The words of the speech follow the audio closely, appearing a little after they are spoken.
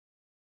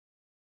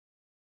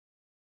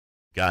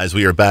Guys,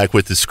 we are back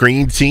with the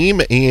Screen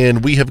Team,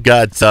 and we have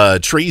got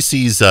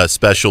Tracy's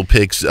special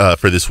picks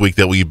for this week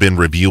that we've been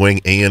reviewing,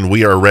 and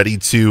we are ready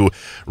to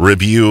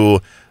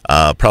review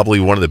probably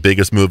one of the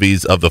biggest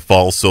movies of the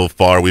fall so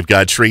far. We've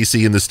got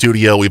Tracy in the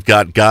studio, we've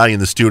got Guy in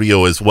the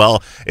studio as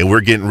well, and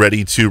we're getting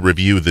ready to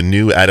review the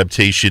new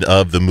adaptation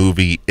of the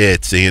movie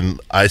It.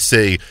 And I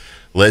say,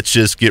 let's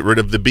just get rid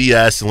of the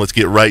BS and let's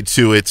get right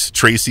to it.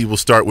 Tracy, we'll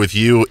start with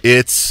you.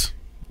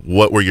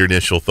 What were your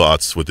initial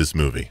thoughts with this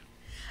movie?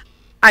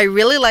 I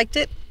really liked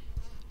it.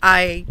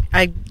 I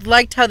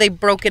liked how they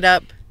broke it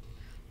up.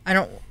 I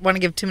don't want to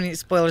give too many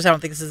spoilers. I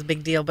don't think this is a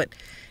big deal, but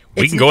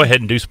we can go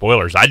ahead and do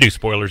spoilers. I do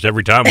spoilers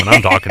every time when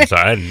I'm talking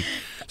side. And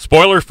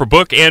spoilers for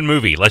book and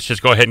movie. Let's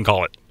just go ahead and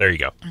call it. There you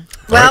go.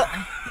 Well,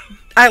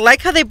 I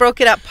like how they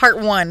broke it up. Part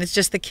one is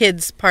just the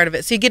kids part of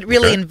it, so you get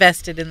really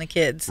invested in the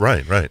kids.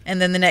 Right.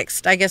 And then the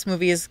next, I guess,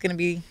 movie is going to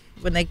be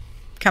when they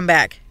come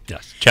back.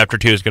 Yes. Chapter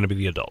 2 is going to be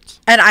the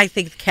adults. And I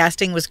think the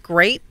casting was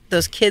great.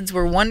 Those kids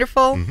were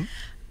wonderful. Mm-hmm.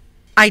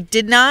 I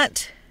did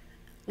not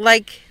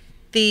like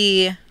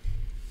the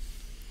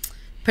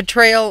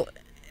portrayal.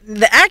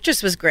 The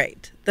actress was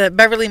great. The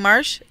Beverly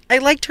Marsh, I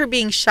liked her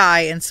being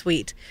shy and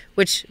sweet,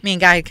 which me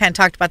and Guy had kind of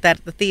talked about that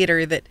at the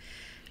theater, that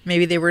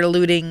maybe they were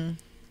alluding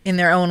in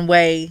their own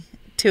way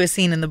to a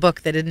scene in the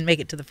book that didn't make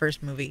it to the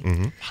first movie.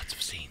 Mm-hmm. Lots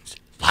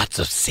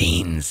of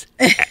scenes.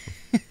 But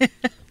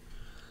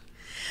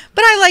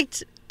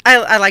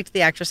I liked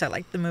the actress. I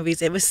liked the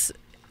movies. It was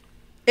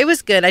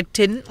good. I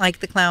didn't like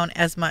the clown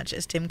as much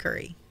as Tim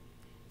Curry.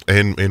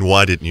 And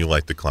why didn't you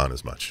like the clown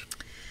as much?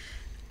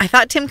 I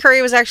thought Tim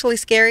Curry was actually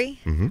scary.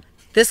 Mm-hmm.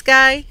 This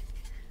guy,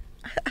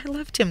 I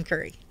love Tim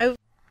Curry.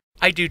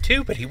 I do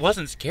too, but he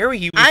wasn't scary.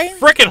 He was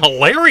freaking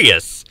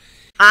hilarious.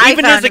 I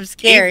found him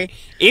scary.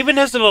 Even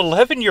as an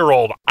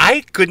 11-year-old,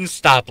 I couldn't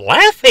stop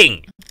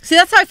laughing. See,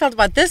 that's how I felt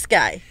about this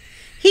guy.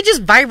 He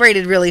just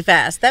vibrated really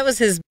fast. That was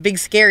his big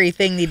scary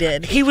thing he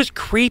did. He was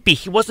creepy.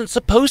 He wasn't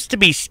supposed to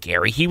be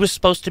scary. He was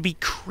supposed to be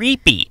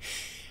creepy.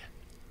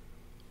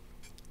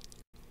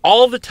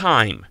 All the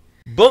time.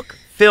 Book,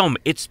 film,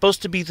 it's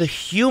supposed to be the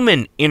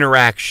human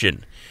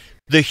interaction.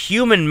 The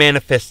human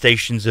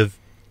manifestations of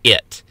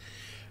it.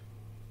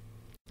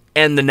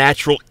 And the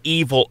natural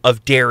evil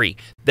of Derry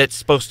that's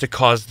supposed to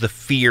cause the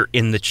fear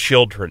in the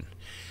children.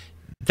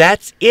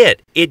 That's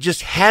it. It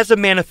just has a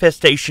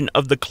manifestation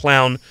of the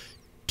clown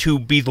to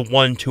be the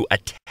one to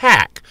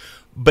attack,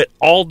 but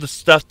all the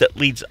stuff that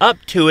leads up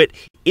to it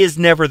is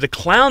never the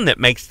clown that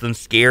makes them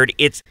scared.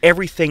 It's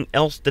everything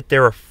else that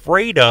they're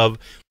afraid of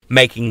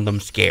making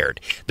them scared.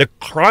 The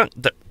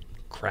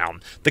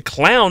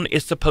clown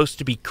is supposed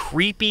to be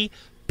creepy,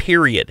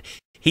 period.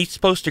 He's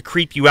supposed to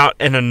creep you out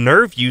and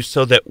unnerve you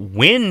so that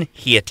when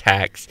he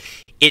attacks,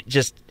 it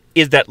just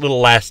is that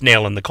little last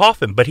nail in the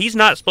coffin, but he's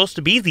not supposed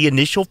to be the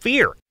initial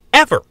fear,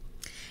 ever.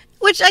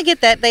 Which I get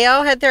that. They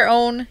all had their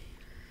own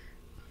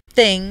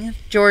thing,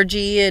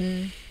 Georgie,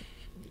 and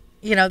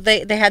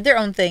they had their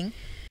own thing.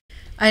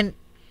 And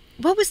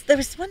there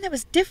was one that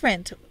was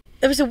different.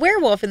 There was a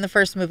werewolf in the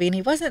first movie, and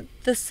he wasn't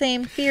the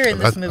same fear in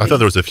this movie. I thought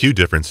there was a few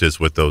differences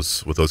with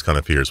those kind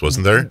of fears,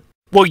 wasn't there?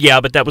 Well, yeah,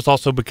 but that was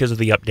also because of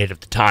the update of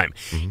the time.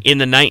 Mm-hmm. In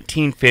the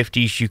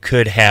 1950s, you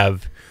could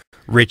have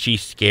Richie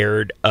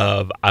scared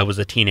of I was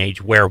a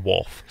teenage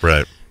werewolf.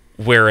 Right.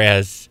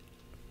 Whereas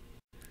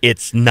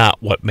it's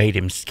not what made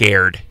him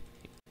scared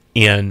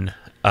in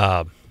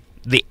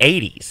the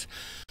 80s.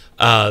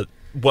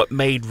 What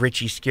made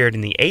Richie scared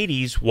in the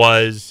 80s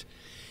was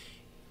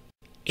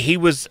he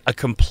was a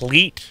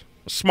complete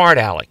smart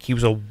aleck. He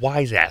was a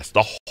wise ass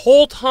the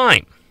whole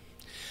time.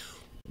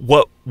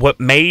 What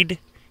made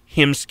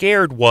him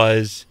scared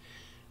was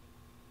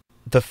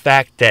the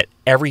fact that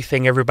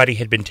everything everybody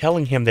had been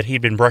telling him that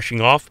he'd been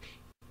brushing off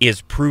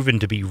is proven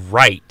to be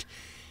right.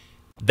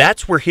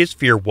 That's where his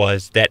fear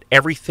was, that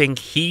everything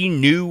he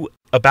knew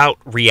about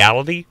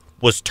reality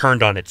was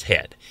turned on its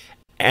head.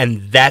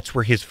 And that's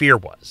where his fear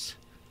was.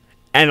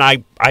 And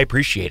I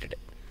appreciated it.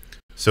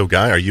 So,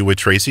 Guy, are you with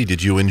Tracy?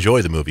 Did you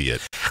enjoy the movie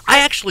yet? I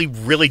actually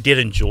really did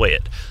enjoy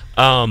it.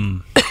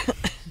 I'm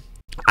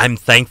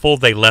thankful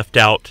they left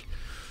out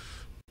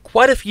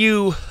quite a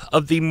few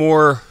of the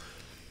more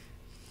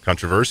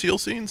controversial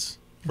scenes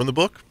from the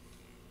book?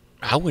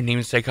 I wouldn't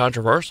even say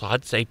controversial.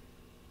 I'd say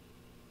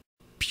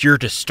pure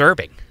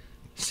disturbing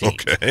scenes.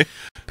 Okay.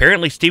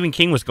 Apparently Stephen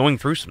King was going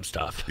through some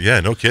stuff. Yeah,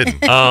 no kidding.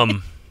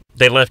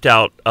 They left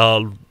out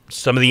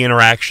some of the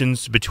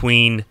interactions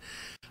between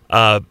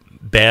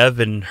Bev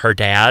and her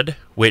dad,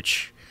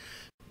 which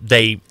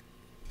they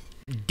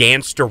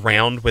danced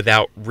around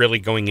without really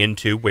going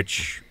into,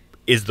 which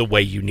is the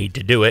way you need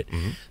to do it.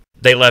 Mm-hmm.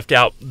 They left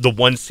out the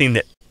one scene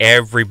that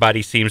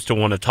everybody seems to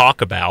want to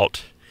talk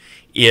about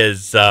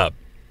is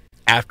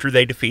after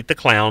they defeat the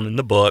clown in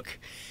the book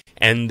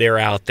and they're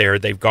out there,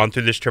 they've gone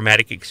through this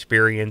traumatic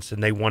experience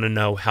and they want to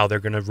know how they're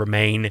going to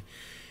remain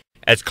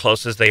as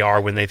close as they are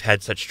when they've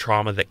had such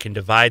trauma that can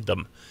divide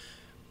them.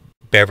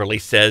 Beverly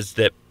says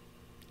that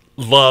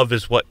love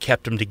is what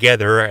kept them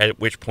together, at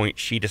which point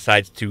she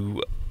decides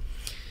to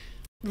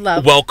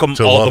Love. welcome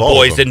To all love the all of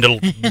boys them.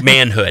 into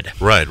manhood.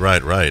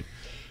 Right.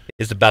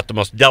 Is about the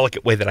most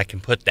delicate way that I can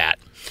put that.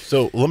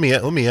 So let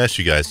me ask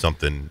you guys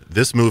something.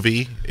 This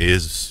movie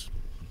is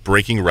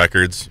breaking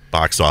records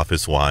box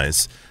office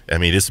wise. I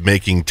mean, it's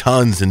making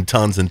tons and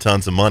tons and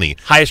tons of money.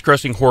 Highest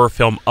grossing horror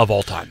film of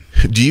all time.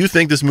 Do you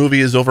think this movie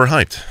is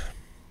overhyped?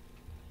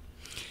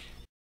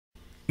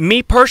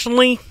 Me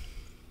personally,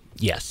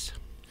 yes.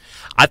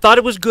 I thought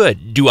it was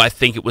good. Do I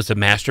think it was a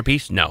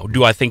masterpiece? No.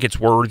 Do I think it's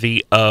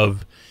worthy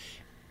of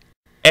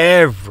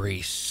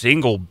every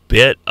single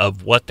bit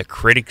of what the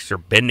critics are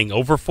bending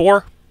over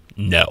for?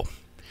 No.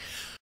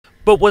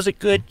 But was it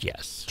good?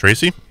 Yes.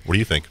 Tracy, what do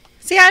you think?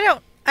 See, I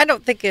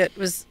don't think it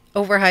was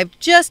overhyped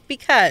just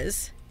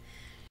because.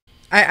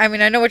 I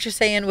mean, I know what you're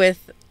saying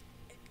with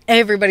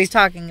everybody's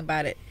talking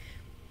about it.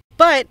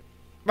 But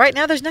right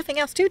now there's nothing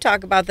else to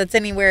talk about that's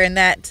anywhere in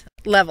that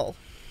level.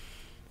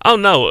 Oh,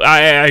 no, I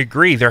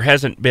agree. There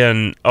hasn't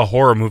been a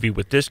horror movie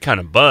with this kind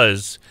of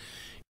buzz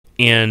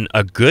in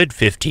a good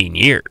 15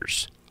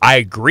 years. I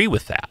agree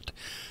with that.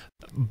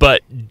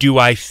 But do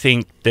I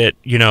think that,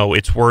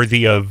 it's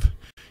worthy of,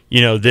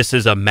 this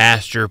is a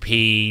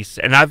masterpiece?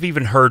 And I've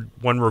even heard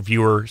one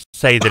reviewer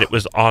say that it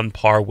was on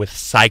par with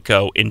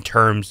Psycho in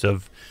terms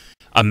of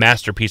a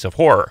masterpiece of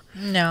horror.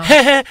 No.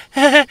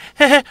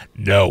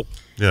 No.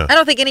 Yeah. I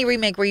don't think any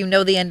remake where you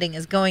know the ending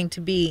is going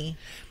to be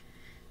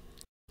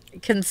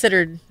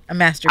considered a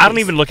masterpiece. I don't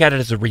even look at it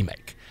as a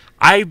remake.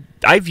 I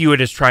view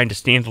it as trying to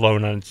stand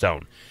alone on its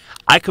own.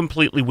 I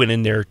completely went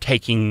in there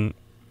taking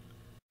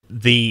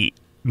the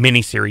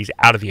miniseries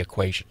out of the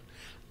equation.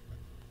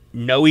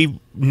 No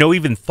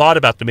even thought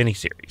about the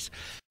miniseries.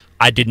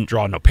 I didn't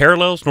draw no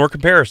parallels nor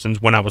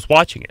comparisons when I was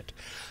watching it.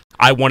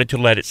 I wanted to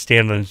let it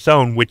stand on its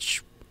own,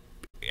 which,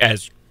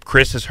 as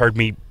Chris has heard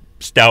me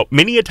stout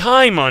many a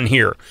time on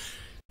here,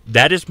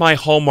 that is my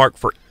hallmark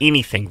for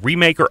anything,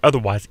 remake or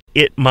otherwise.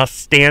 It must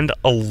stand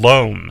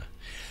alone.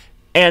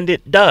 And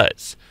it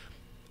does.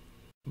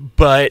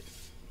 But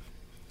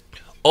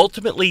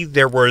ultimately,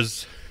 there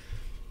was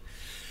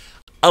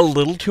a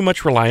little too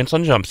much reliance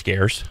on jump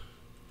scares.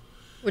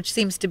 Which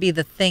seems to be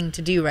the thing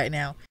to do right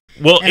now.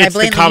 Well, and it's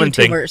the common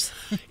thing.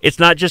 It's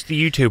not just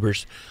the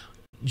YouTubers.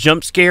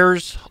 Jump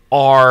scares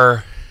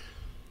are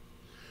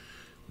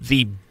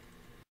the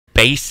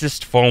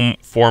basest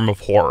form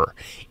of horror.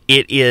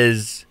 It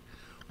is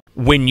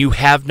when you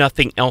have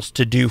nothing else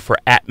to do for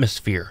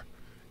atmosphere.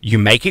 You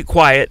make it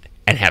quiet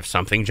and have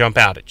something jump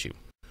out at you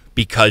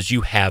because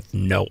you have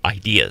no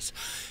ideas.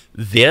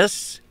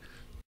 This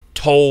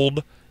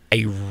told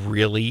a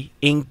really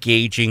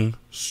engaging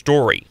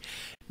story.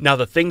 Now,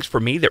 the things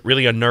for me that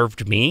really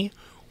unnerved me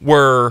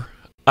were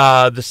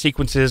the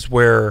sequences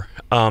where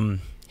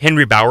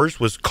Henry Bowers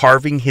was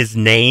carving his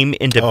name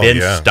into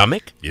Ben's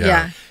stomach.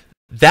 Yeah.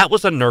 That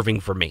was unnerving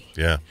for me.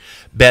 Yeah.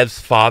 Bev's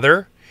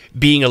father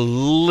being a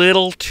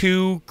little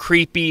too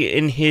creepy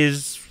in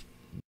his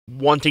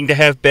wanting to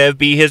have Bev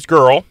be his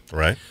girl.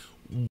 Right.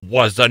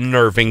 Was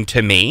unnerving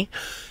to me.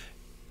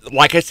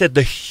 Like I said,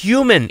 the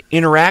human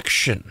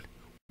interaction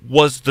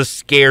was the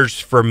scares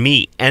for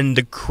me and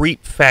the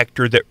creep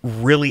factor that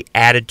really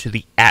added to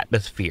the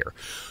atmosphere.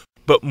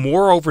 But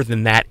moreover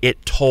than that,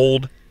 it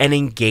told an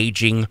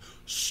engaging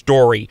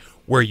story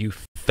where you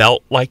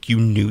felt like you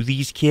knew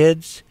these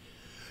kids.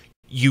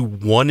 You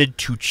wanted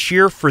to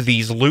cheer for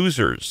these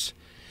losers.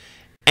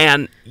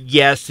 And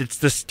yes, it's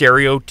the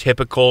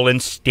stereotypical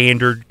and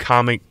standard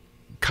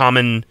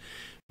common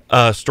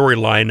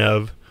storyline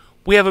of,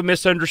 we have a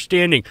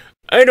misunderstanding.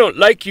 I don't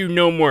like you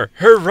no more.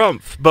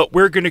 Harumph. But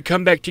we're going to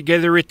come back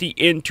together at the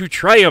end to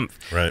triumph.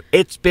 Right.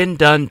 It's been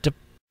done to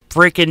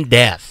frickin'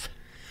 death.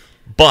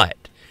 But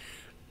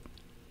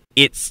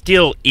it's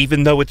still,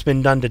 even though it's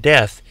been done to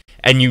death,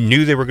 and you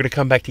knew they were going to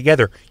come back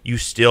together, you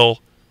still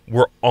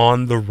were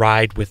on the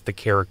ride with the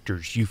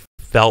characters. You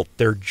felt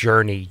their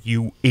journey.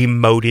 You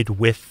emoted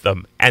with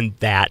them. And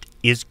that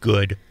is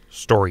good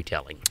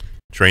storytelling.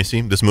 Tracy,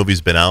 this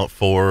movie's been out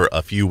for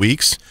a few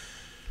weeks.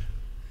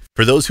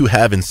 For those who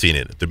haven't seen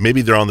it,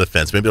 maybe they're on the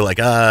fence. Maybe they're like,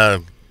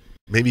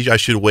 maybe I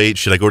should wait.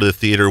 Should I go to the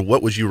theater?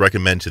 What would you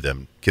recommend to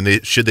them?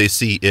 Should they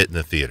see it in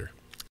the theater?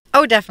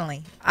 Oh,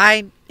 definitely.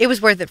 It was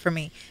worth it for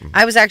me.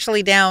 I was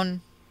actually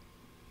down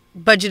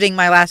budgeting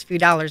my last few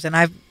dollars, and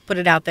I've put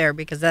it out there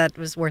because that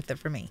was worth it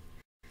for me.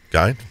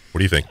 Guy, what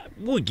do you think?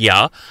 Well,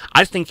 yeah.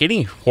 I think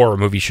any horror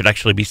movie should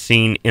actually be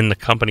seen in the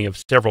company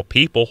of several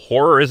people.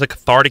 Horror is a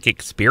cathartic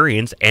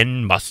experience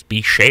and must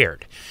be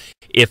shared.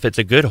 If it's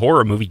a good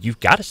horror movie,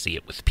 you've got to see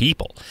it with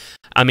people.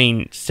 I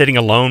mean, sitting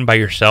alone by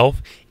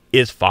yourself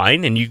is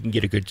fine, and you can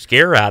get a good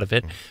scare out of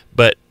it,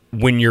 but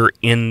when you're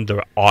in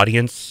the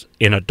audience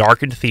in a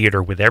darkened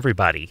theater with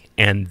everybody,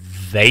 and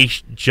they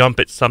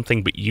jump at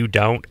something but you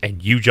don't,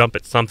 and you jump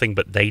at something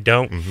but they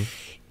don't,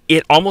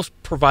 it almost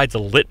provides a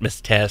litmus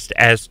test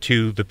as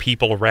to the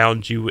people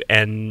around you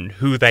and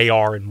who they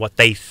are and what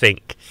they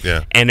think.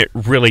 Yeah. And it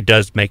really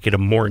does make it a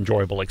more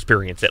enjoyable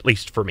experience, at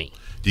least for me.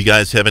 Do you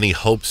guys have any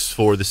hopes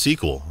for the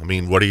sequel? I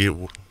mean, what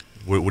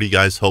What do you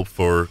guys hope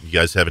for? You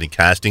guys have any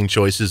casting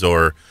choices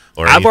or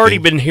I've already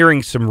anything? been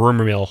hearing some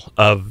rumor mill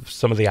of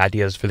some of the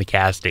ideas for the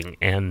casting,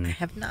 I and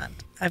have not.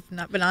 I've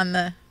not been on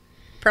the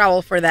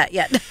prowl for that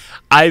yet.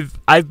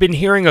 I've been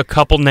hearing a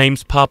couple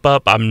names pop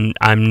up. I'm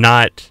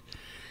not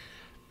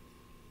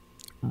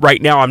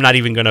right now. I'm not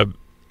even going to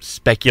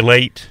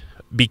speculate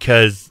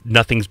because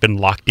nothing's been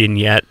locked in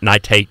yet, and I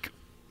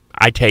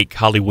take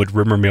Hollywood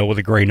rumor mill with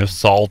a grain of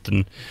salt.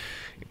 And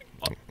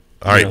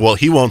All right, well,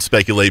 he won't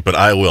speculate, but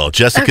I will.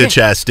 Jessica Okay.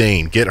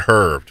 Chastain, get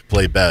her to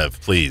play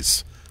Bev,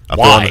 please.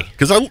 Why?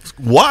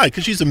 Why?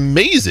 Because she's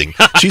amazing.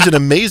 She's an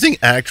amazing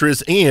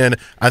actress, and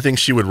I think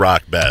she would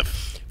rock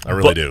Bev. I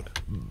really do.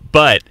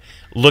 But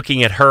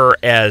looking at her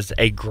as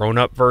a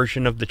grown-up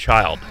version of the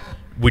child,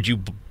 would you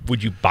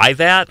buy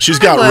that? She's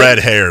got would. red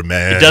hair,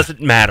 man. It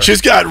doesn't matter.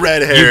 She's got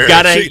red hair.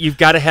 You've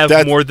got to have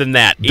that- more than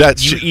that.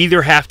 that's- You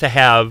either have to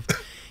have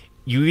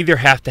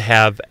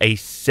a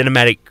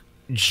cinematic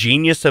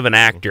genius of an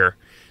actor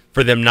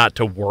for them not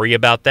to worry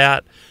about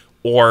that,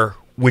 or,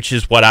 which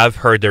is what I've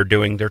heard they're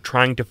doing, they're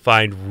trying to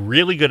find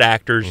really good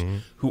actors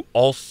who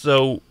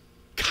also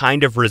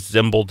kind of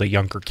resemble the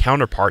younger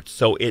counterparts,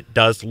 so it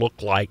does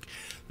look like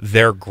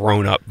they're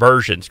grown-up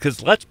versions.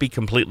 Because let's be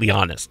completely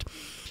honest,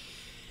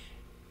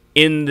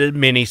 in the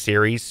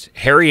miniseries,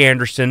 Harry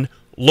Anderson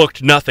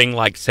looked nothing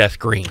like Seth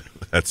Green.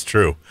 That's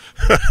true.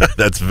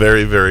 That's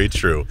very, very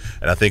true.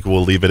 And I think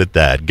we'll leave it at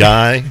that.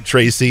 Guy,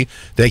 Tracy,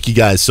 thank you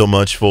guys so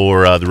much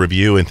for the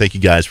review, and thank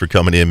you guys for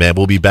coming in, man.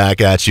 We'll be back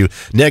at you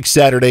next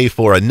Saturday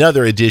for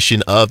another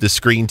edition of the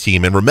Screen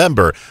Team. And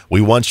remember,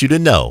 we want you to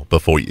know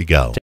before you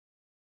go.